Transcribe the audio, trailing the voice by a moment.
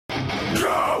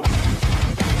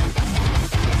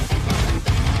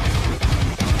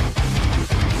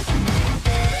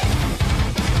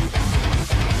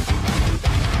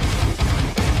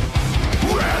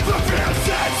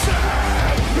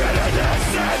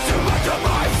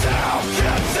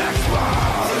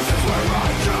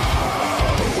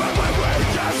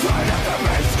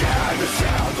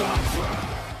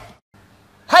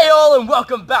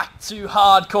welcome back to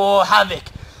Hardcore Havok.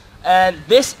 And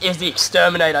this is the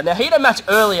Exterminator. Now, he had a match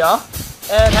earlier,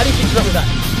 and how do you think you got with that?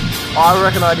 I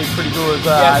reckon I did pretty good.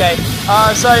 Yeah, okay.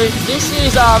 So this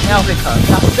is our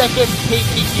second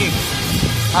PPU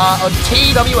on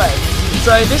TWA.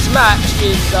 So this match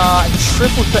is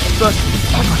triple threat, first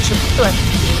ever triple threat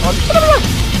on TWA.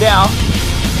 Now,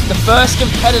 the first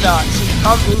competitor to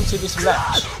come into this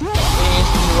match is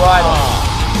Rhyno.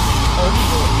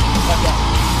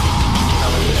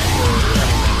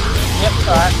 Yep,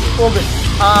 alright, all good.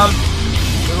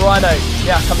 The Rhyno is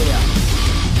now coming out.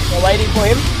 We're waiting for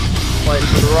him. Waiting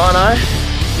for the Rhyno.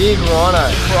 Big Rhyno.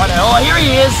 Oh, here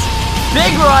he is.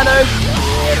 Big Rhyno.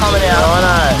 Yeah, coming out.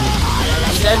 Rhyno.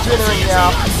 He's entering the ring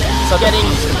now. So getting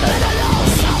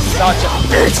such a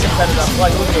big competitor.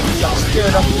 Like, look at him. He's like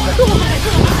stirring up. He's like,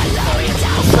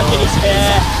 flicking his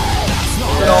hair.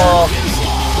 Look at all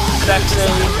sexy.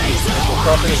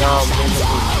 Crossing his arms.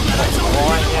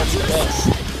 Lying out to the best.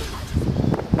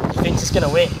 He thinks he's gonna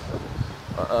win.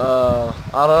 I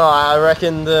don't know. I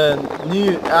reckon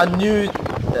our new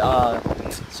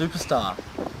superstar.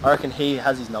 I reckon he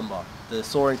has his number. The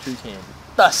Soaring Toucan.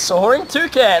 The Soaring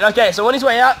Toucan. Okay, so on his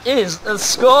way out is the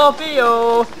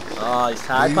Skorpio. Oh, his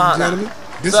tag partner.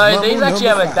 So these actually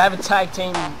have a tag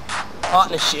team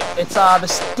partnership. It's the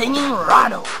Stinging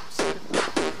Rhynos.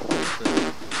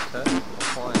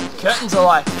 Curtains are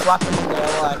like flapping and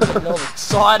they're like getting all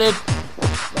excited.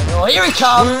 Oh, here he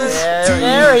comes!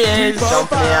 There he is!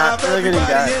 Jumping out. Look at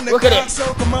him go. Look at him! He's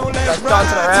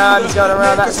dancing around, he's going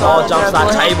around that side. Oh, jumps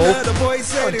that table. Oh,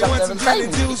 jumps over the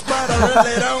table.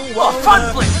 Oh,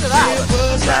 front flip! Look at that!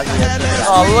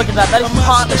 Oh, look at that. That is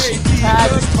partnership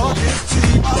tag.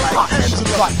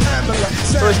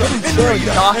 So he's getting very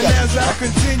dark out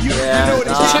there. Yeah.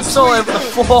 There's chips all over the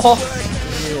floor.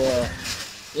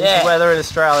 Yeah. Weather in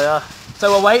Australia.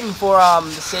 So we're waiting for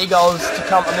the seagulls to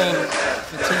come. I mean,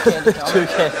 the toucan to come.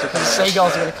 Toucan to come. The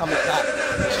seagulls are going to come with that.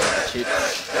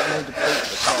 Chips.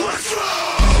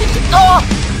 Oh!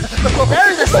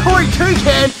 There is a Soaring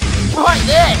Toucan right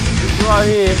there. Right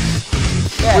here.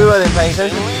 Yeah. We weren't paying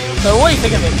attention. So what do you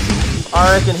think of him?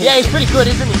 I reckon he's pretty good,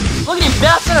 isn't he? Look at him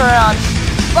bouncing around.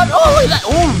 But oh, look at that!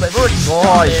 Oh, they've already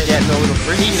started. Oh, he's getting a little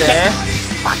frisky there.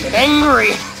 Fucking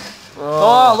angry.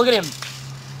 Oh, look at him.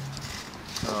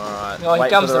 Alright, oh, here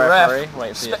comes the ref.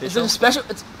 Wait for the official. Is it a special?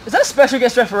 Is that a special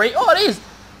guest referee? Oh, it is.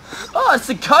 Oh, it's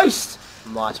the Ghost.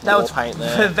 Nice that was paint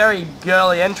there. A very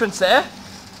girly entrance there.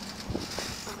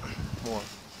 What?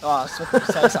 Oh, I was supposed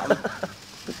to say something.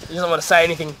 He doesn't want to say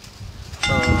anything.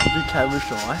 Big camera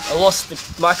shy. I lost the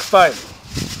microphone.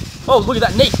 Oh, look at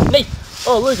that knee.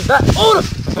 Oh, look at that. Oh,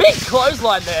 the big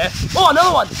clothesline there. Oh,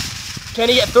 another one. Can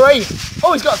he get 3?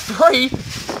 Oh, he's got 3.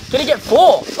 Can he get 4?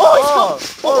 Oh, he's got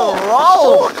 4.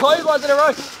 Roll. 4 clotheslines in a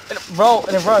row.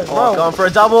 In a row. Oh, going for a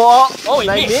double. Oh, he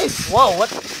missed. Whoa, what?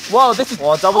 Whoa, this is...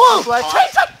 Oh, double suplex.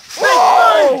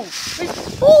 Whoa! He's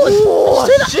fallen.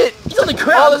 Oh, shit. He's on the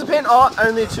ground. Oh, there's a pin. Oh,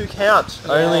 only a 2 count.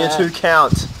 Yeah. Only a 2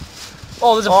 count.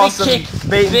 Oh, there's a awesome. big kick.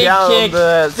 Beating down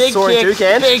the Soaring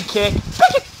Toucan. Big kick.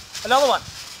 Another one.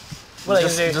 What are they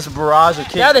going to do? Just a barrage of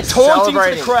kicks. Now they're taunting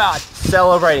to the crowd.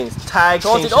 Celebrating. Tag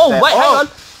team. Oh, wait, hang on.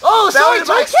 Oh, Soaring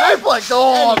Toucan. Suplex.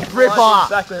 Oh, ripper.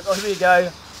 Oh, here we go.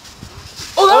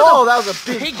 Oh, that was a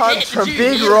big punch from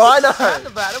Big Rhyno.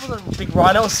 That wasn't a Big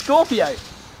Rhyno, it was Skorpio.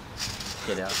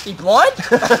 Get out. He blind?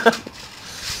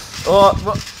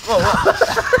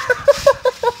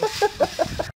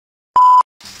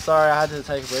 Sorry, I had to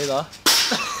take a breather.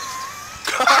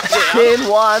 Pin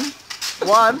 1,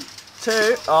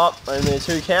 2. Oh, only a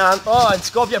 2 count. Oh, and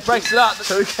Skorpio breaks it up.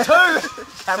 2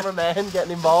 Cameraman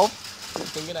getting involved.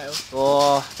 Fingernails.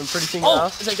 Oh, some pretty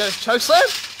fingernails. Oh, is that go chokeslam?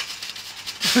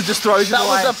 Just throws it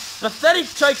away. That was a pathetic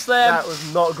chokeslam. That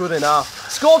was not good enough.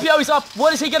 Skorpio is up.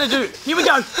 What is he going to do? Here we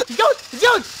go. He's going.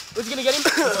 What's he going to get him?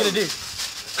 What's he going to do?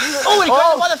 Oh, and he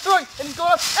got him by the throat. And he's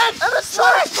going up. And a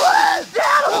chokeslam.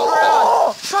 Down on the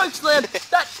ground. Chokeslam.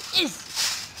 That is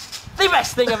the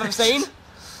best thing I've ever seen.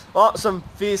 Oh, some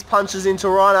fierce punches into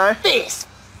Rhyno.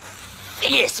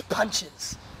 Fierce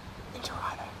punches into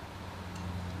Rhyno.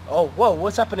 Oh, whoa,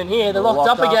 what's happening here? They're locked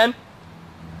up again.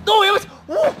 Oh, he was...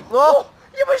 Whoa.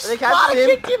 You was Sparta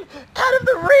kicked him out of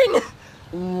the ring.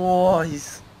 Whoa,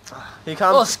 here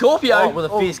comes... Oh, Skorpio. Oh, with a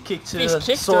fierce kick to the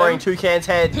Soaring Toucan's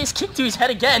head. Fierce kick to his head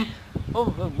again.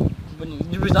 Oh,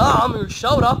 his arm, his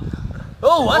shoulder.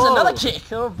 Oh, there's another kick.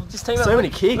 Oh, so many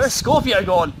kicks. Where's Skorpio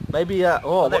gone? Maybe,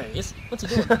 oh, there he is. What's he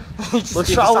doing? He's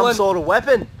looking for some sort of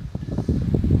weapon.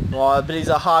 Oh, but he's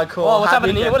a hardcore. Oh, what's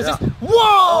happening here? What is this? Whoa!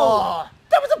 Oh.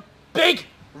 That was a big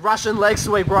Russian leg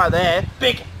sweep right there.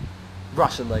 Big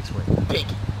Russian leg sweep. Big.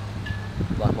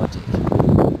 Like my dick.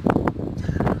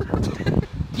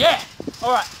 Yeah.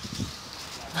 All right.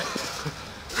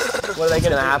 What are they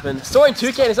going to happen? Soaring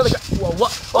Toucan is on the ground. Whoa,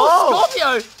 what? Oh,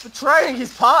 Skorpio! Betraying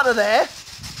his partner there.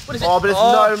 What is it? Oh, but it's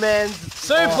no man's...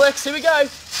 Suplex, here we go.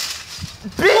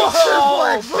 Big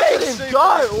suplex! Look at him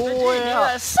go! Oh,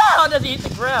 yeah. So does he hit the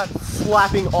ground?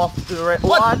 Slapping off the red.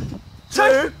 1,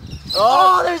 2.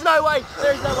 Oh, there's no way.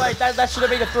 There's no way. That should have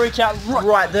been a 3 count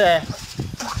right there.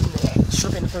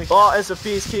 Should have been a 3 count. Oh, and some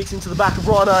fierce kicks into the back of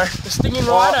Rhyno. The stinging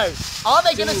Rhyno. Are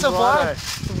they going to survive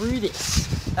through this?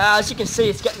 As you can see,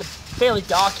 it's getting fairly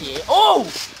dark here. Oh!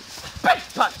 Big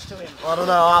punch to him. I don't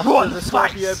know, after the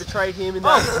Skorpio betrayed him in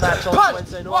that match on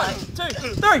Wednesday night. 1,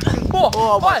 2, 3, 4,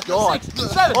 oh my 5, God.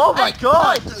 6, 7, oh my 8,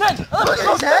 God. 9, 10, 11, Look at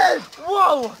his head.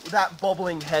 Whoa. That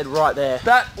bobbling head right there.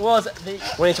 That was the...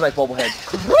 We need to make bobblehead.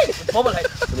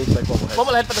 Bobblehead. We need to make bobblehead.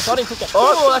 Bobblehead for the Soaring Toucan.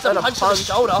 Oh, that's a punch to the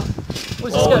shoulder. What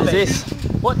is this going to be?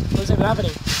 What is even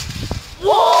happening?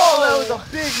 Whoa! That was a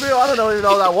big move. I don't even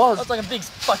know what that was. That's like a big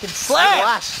fucking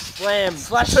slam. Slam.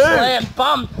 Slam.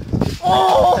 Bum.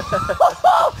 Oh!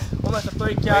 Almost a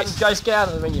 3 count. Ghost, get out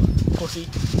of the ring, you pussy.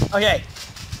 Okay.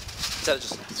 Is that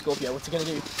just Skorpio, what's he gonna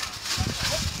do?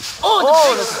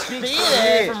 Oh, the big spear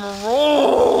there from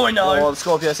Rhyno. Oh, the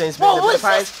Skorpio seems to be in a bit of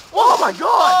pain. Oh my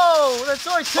God! Oh, that's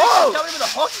sorry. Toucan coming in with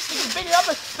a hockey stick and beating up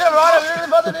a bit of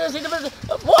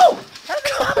Rhyno. Whoa! How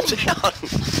did that happen?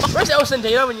 Where's El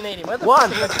Sandino when you need him? Where's the 1,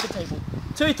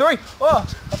 2, 3. Oh,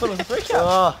 I thought it was a 3 count.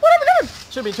 What happened?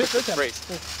 Should be 2, 3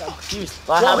 counts. I'm confused.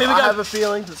 I have a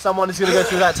feeling that someone is going to go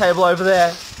through that table over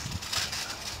there.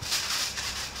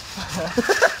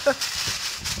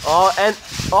 And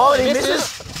he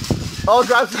misses. Oh,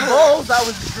 grabs his balls. That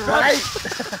was great.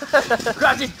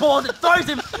 Grabs his balls and throws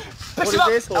him. Picks him up.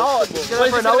 Oh, he's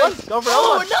going for another one. Go for another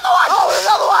one. Oh,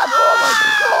 another one. Oh my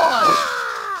God.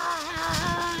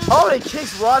 Oh, and he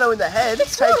kicks Rhyno in the head,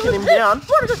 taking him down.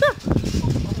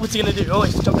 What's he gonna do? Oh,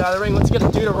 he's jumping out of the ring. What's he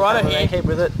gonna do to Rhyno here? Keep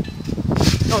with it.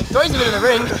 Oh, throws him into the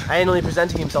ring. Anally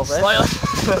presenting himself there. What's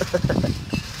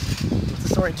the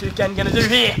Soaring Toucan gonna do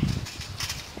here?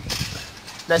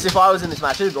 Now, if I was in this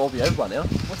match, it would all be over by now.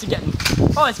 What's he getting?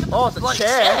 Oh, it's a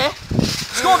chair.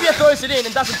 Skorpio throws it in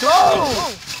and doesn't do it.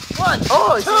 1,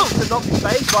 oh, 2. He seems to not be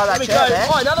phased by that chair there.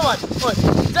 Oh, another one.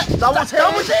 Double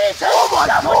DDT. Oh my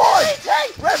God.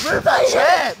 Move that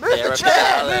chair. Move the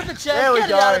chair. Move the chair. There we Get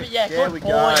go. it out of it. Yeah, there good we boy.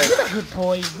 go. You're a good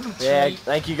boy. Yeah,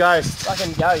 thank you, Ghost.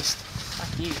 Fucking Ghost.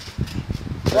 Fuck you.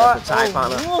 What? Tag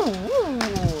partner.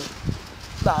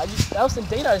 Nah, El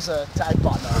Sandino's a tag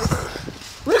partner.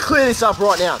 We're going to clear this up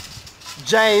right now.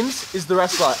 James is the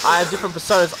wrestler. I have different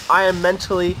personas. I am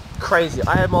mentally crazy.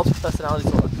 I have multiple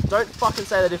personalities. Don't fucking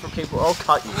say they're different people or I'll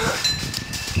cut you.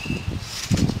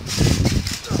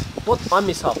 What? I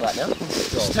missed half of that now.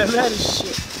 So mad as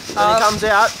shit. Then he comes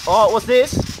out. Oh, what's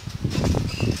this?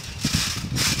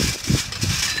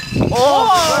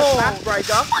 Oh,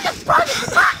 backbreaker.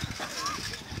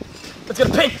 It's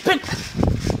gonna pin.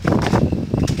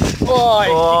 Oh, he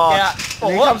kicked out.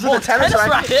 Here comes with the tennis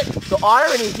racket. The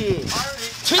irony here.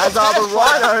 As the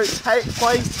Rhyno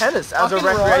plays tennis as a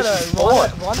recreation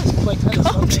sport. Rhyno's playing tennis.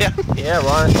 Calm down. Yeah,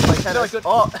 Rhyno plays tennis.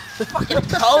 Oh, fucking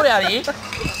cold out here.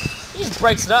 He just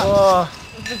breaks it up. Oh.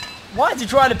 Why is he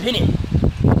trying to pin him?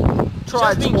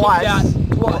 Tried twice.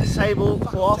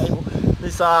 Tablecloth.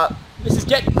 This is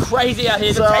getting crazy out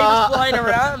here. The table's flying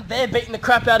around. They're beating the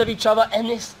crap out of each other, and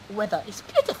this weather is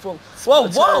beautiful. Whoa!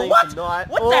 What? Tonight.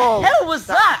 What the hell was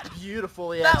that?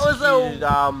 Beautifully that was a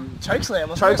choke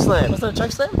slam. Choke slam. Was it a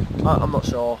choke slam? I'm not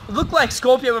sure. It looked like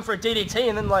Skorpio went for a DDT,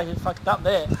 and then like he fucked up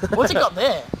there. What's he got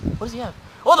there? What does he have?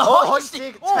 Oh, the hockey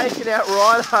stick. Taking out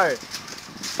Rhyno.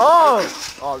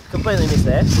 Oh, completely missed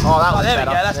there. Oh, that was there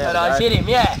better. We go, that's better. I hit him,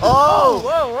 yeah. Oh!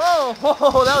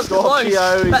 Whoa, that was close.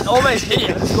 That almost hit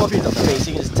him. Skorpio's a beast,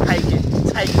 he can just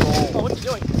take it all. Oh, what's he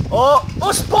doing? Oh,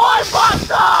 Spine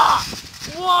Buster!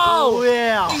 Whoa!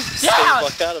 Wow. He's down!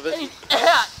 Out of it. And he's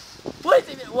out! What is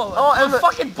it? Whoa, and the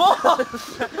fucking ball!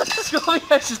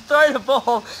 Skorpio's just throwing a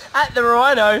ball at the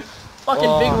Rhyno.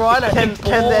 Fucking big Rhyno.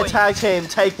 Can their tag team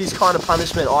take this kind of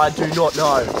punishment? I do not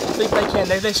know. I think they can.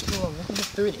 They're strong. They can get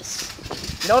through this.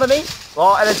 You know what I mean?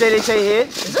 Oh, and a DDT here.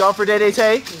 He's going for a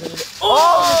DDT.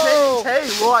 Oh, the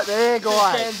DDT right there,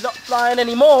 guys. Toucan's not flying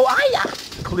anymore.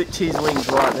 Clipped his wings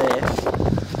right there.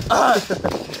 Oh,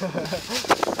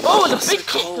 it was a big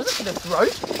kick. Was it for the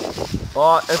throat?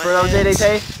 Oh, and for another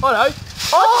DDT. Oh, no.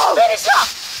 Oh, the finisher!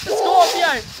 The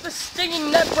Skorpio. The stinging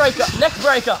neck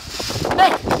breaker.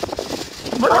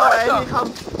 Oh, here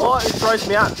comes. Oh, he throws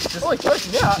me out. He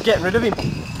throws me out. Getting rid of him.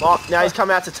 Oh, now he's come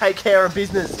out to take care of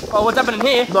business. Oh, what's happening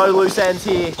here? No loose ends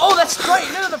here. Oh, that's straight.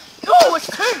 No, it's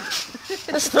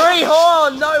 2. There's 3. Oh,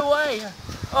 no way.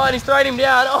 Oh, and he's throwing him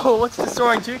down. Oh, what's the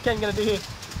Soaring Toucan going to do here?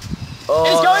 Oh,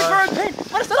 he's going for a pin.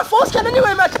 But it's not a force count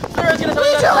anyway, man. Get him in the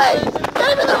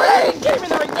ring. Get him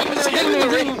in the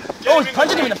ring. Oh, he's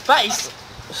punching him in the face.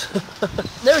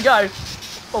 There we go.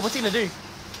 Oh, what's he going to do?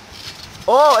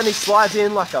 Oh, and he slides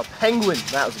in like a penguin.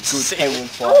 That was a good penguin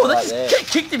slide right there.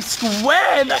 Kicked him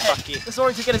square in the head. The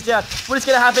Soaring Toucan is down. What is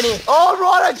going to happen here? Oh,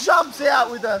 Rhyno jumps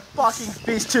out with a fucking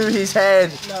fist to his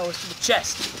head. No, it was to the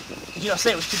chest. Did you not see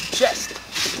it? It was to the chest.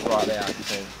 Right there, I can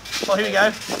see. Oh, here we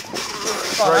go.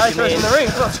 Oh, no, he throws in the ring.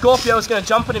 I thought Skorpio was going to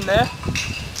jump at him there.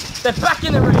 They're back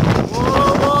in the ring.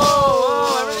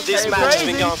 Whoa. This match has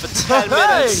been going for 10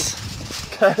 minutes.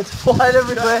 It's flying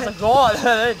everywhere. Oh, God,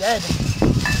 they're dead.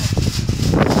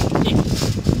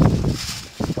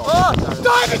 Oh,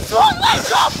 diving strong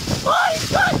legs up! Oh, he's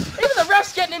going. Even the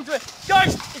ref's getting into it.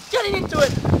 Guys, it's getting into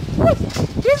it.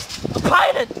 He's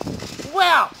painted.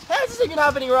 Wow, how is this even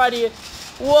happening right here?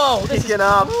 Whoa, this Picking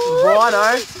up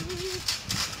Rhyno.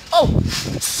 Oh,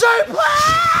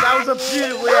 suplex! That was a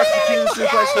beautifully executed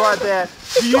suplex right there.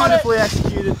 Beautifully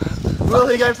executed. Will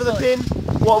he go for the pin?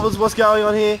 What's going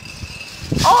on here?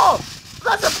 Oh,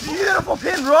 that's a beautiful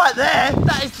pin right there.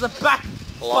 That is the back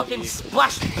fucking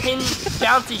splash pin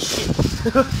bouncy shit.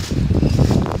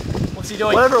 What's he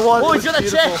doing? Whatever it was. Oh, he's got that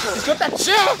chair. He's got that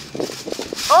chair.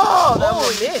 Oh, that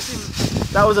was a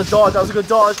miss. That was a dodge. That was a good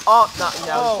dodge. Oh, no,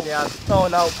 now he's down. Oh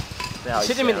no. Now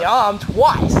Hit him in the arm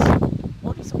twice.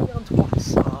 Why did he hit him in the arm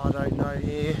twice? Oh, I don't know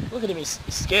here. Look at him, he's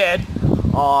scared.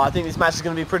 Oh, I think this match is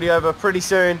going to be pretty over pretty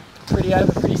soon. Pretty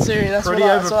over pretty soon. That's pretty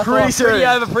what over I pretty soon. Pretty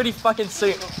over pretty fucking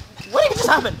soon. What did just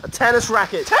happen? A tennis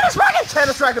racket. Tennis racket!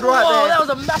 Tennis racket right Whoa, there. that was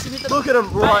a massive hit. Look at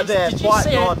him right there. Did you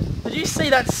see it? Did you see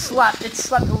that slap? It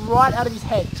slapped right out of his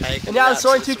head. And now the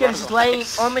Soaring Toucan is just laying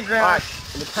on the ground. Right.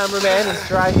 And the cameraman is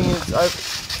dragging his over.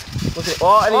 Look at it.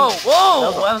 Oh, and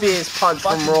whoa! That was a fierce punch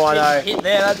from Rhyno. Hit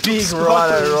there. That big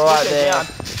Rhyno right there. Down.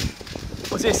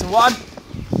 What's this? 1,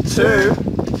 2.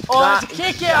 Oh, there's a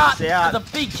kick out. There's a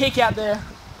big kick out there.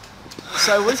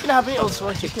 So what's going to happen? Oh, the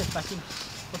Soaring Toucan's back in.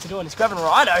 What's he doing? He's grabbing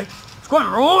Rhyno. He's grabbing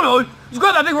Rhyno. He's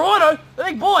grabbing that big Rhyno. The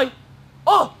big boy.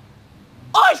 Oh!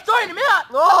 Oh, he's throwing him out.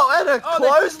 Oh, and a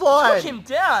clothesline. Took him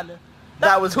down.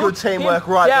 That was good teamwork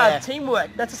right there.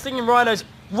 Teamwork. That's the Singing Rhinos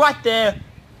right there.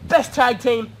 Best tag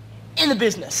team in the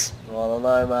business. I don't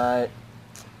know, mate.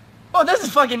 Oh, there's a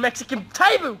fucking Mexican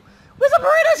table. Where's the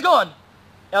burritos gone?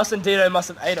 El Sandito must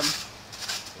have ate them.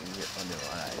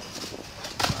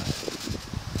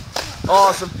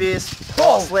 Oh, some fierce.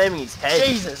 Oh, slamming his head.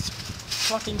 Jesus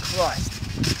fucking Christ.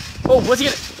 Oh, what's he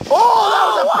gonna... Oh, that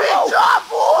was a big drop!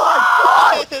 Oh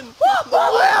my God!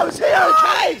 Wow, is he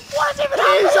okay? What's even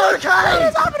happening? He's okay! What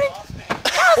is happening?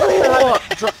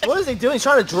 What is he doing? He's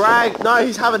trying to drag. No,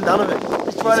 he's having none of it.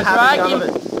 He's trying to drag him.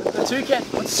 The Toucan.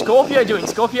 What's Skorpio doing?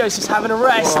 Skorpio's just having a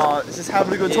rest. Oh, he's just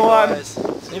having a good time.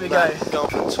 Here we go. Going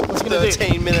for What's he gonna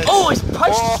 13 do? minutes. Oh, he's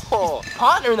punched his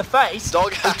partner in the face.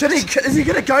 Dog Is he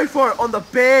gonna go for it on the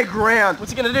bare ground?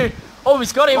 What's he gonna do? Oh,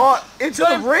 he's got him. Oh, into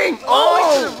the ring. Oh,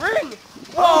 into the ring.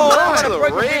 Whoa, into the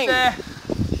ring. There.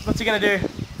 What's he gonna do?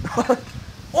 Whoa!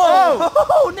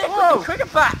 Oh, Nick with the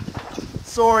cricket bat.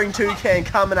 Soaring Toucan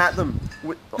coming at them.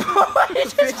 He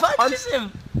just punches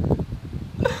him.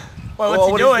 Wait, what's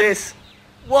he What doing? is this?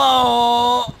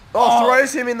 Whoa! Oh,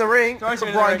 throws him in the ring. Throws him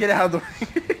in the Brian, ring. get out of the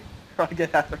ring. Brian,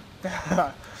 get out of the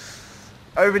ring.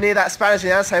 Over near that Spanish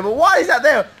announce table. Why is that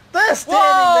there? They're standing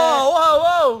there.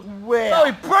 Whoa! Where? Oh,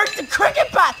 he broke the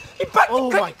cricket bat. He broke the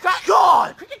cricket bat.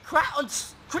 God! Cricket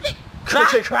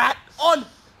Cricket bat on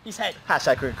his head.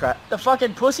 Hashtag cricket crap. The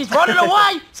fucking pussy's running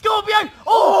away. Skorpio.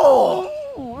 Oh!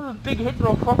 What a big hit from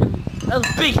a fucking... That was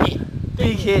a big hit.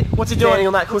 Big hit. What's he doing? Standing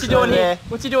on that What's he cushion doing over here? there.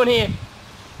 What's he doing here?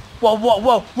 Whoa!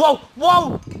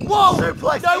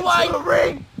 Suplex No way! into the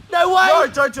ring. No way! No,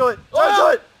 don't do it. Don't do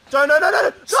it. No. No! The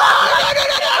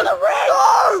ring.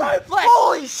 No. Suplex.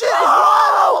 Holy shit. Is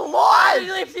Rhyno Why did he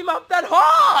alive? lift him up that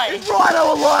high? Is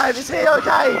Rhyno alive? Is he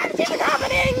okay? What's even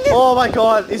happening? Oh my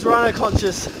God. Is Rhyno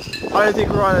conscious? I don't think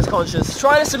Rhino's conscious.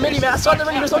 Trying to submit him outside the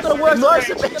ring, but it's not going to work. No He's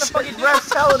gonna fucking submissions. Ref's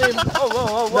telling him.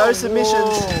 Whoa. No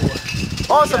submissions.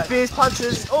 Oh, some fierce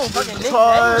punches. Oh, fucking Nick's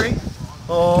Toe. angry.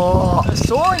 Oh. The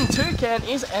Soaring Toucan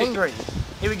is angry.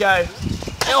 Here we go.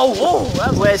 Oh, that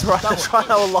was Where's double. Rhyno? Is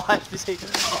Rhyno alive? Is he?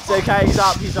 It's okay. He's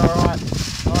up. He's alright.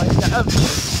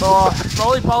 Oh,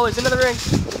 roly-poly's into the ring.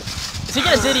 Is he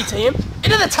going to DDT him?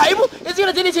 Into the table? Is he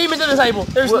going to DDT him into the table?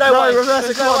 There's no way. Reverse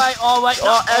There's it, no come on. way. Oh, wait.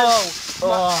 No.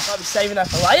 Oh. Might be saving that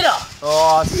for later.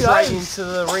 Oh, straight knows? into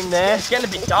the ring there. It's getting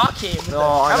a bit dark here. With Oh, the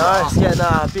I know. camera. It's getting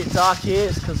a bit dark here.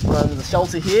 It's because we're under the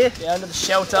shelter here. Yeah, under the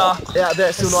shelter. Out there,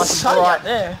 it's still nice and Sun bright. out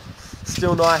there.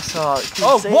 Still nice. Oh,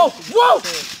 Oh, whoa, whoa!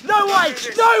 No way!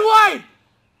 No way!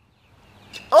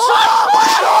 Oh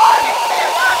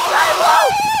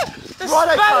The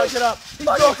Rhyno Spanish- can't get up. He's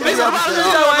not gonna He's get up. about to do No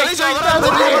it. way. He's about to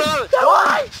do it.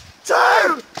 1,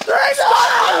 2, 3,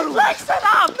 no! Breaks it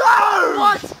up! No!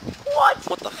 What? What?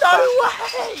 What the No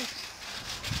fuck? way!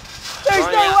 There's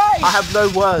Try no it out. way! I have no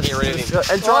words. Get rid of him.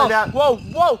 And try it out. Whoa,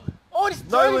 whoa! Oh, he's No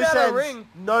throwing loose out a ends. ring.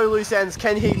 No loose ends.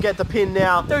 Can he get the pin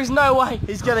now? There's no way.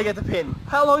 He's gonna get the pin.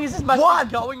 How long is this match 1,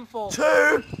 going for?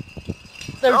 2.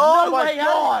 There's Oh no my way.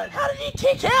 God. How did he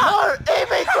kick No, out?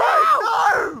 EV3.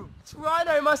 No. This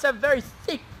Rhyno must have very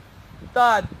thick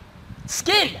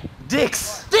skin.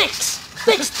 Dicks. Dicks.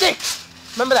 Dicks.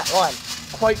 Remember that line.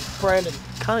 Quote Brandon.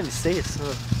 Can't even see it.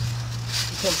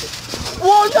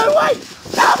 Whoa, no way!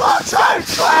 Double choke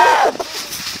slam!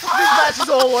 This match is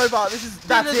all over. That's This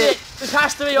is it. This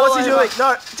has to be all What's he over. doing?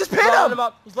 No, just pin Lining him. them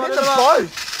up. He's Pin lining them them up.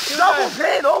 both. Here we Double go.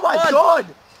 pin. Oh my 1, god.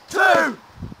 2,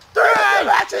 3. The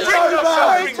match is Ring the over.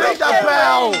 bell, Ring the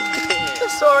bell.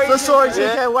 Sorry. The Soaring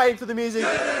Toucan waiting for the music.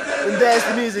 And there's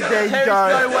the music. There you There's go.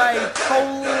 no way.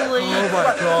 Holy Oh my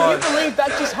crap. God. Can you believe that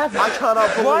just happened? I cannot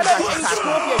believe Rhyno that and just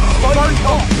happened. Skorpio both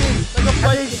got pinned. They got At the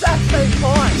both exact same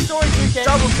time. Soaring Toucan.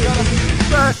 Double pin.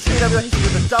 First TWA hit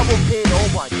with a double pin. Oh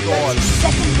my god.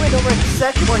 Second win already.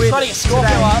 Second We're win trying to get Skorpio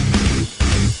today. up.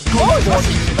 Oh,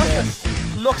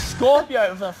 he's knocked Skorpio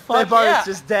for the fuck They're both yeah.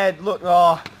 just dead. Look,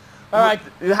 oh. Alright.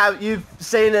 You've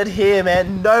seen it here,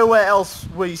 man. Nowhere else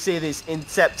will you see this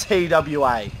except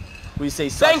TWA. We see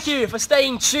such. Thank you for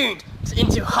staying tuned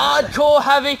into Hardcore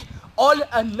Havoc on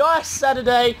a nice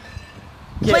Saturday.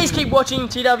 Please keep watching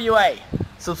TWA.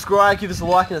 Subscribe, give us a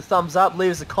like and a thumbs up,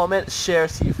 leave us a comment, share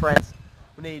us to your friends.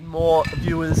 We need more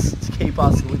viewers to keep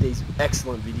us with these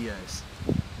excellent videos.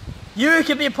 You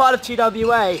can be a part of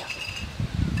TWA.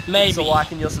 Maybe. Give us a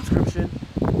like and your subscription.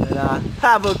 And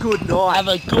have a good night. Have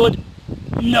a good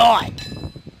night.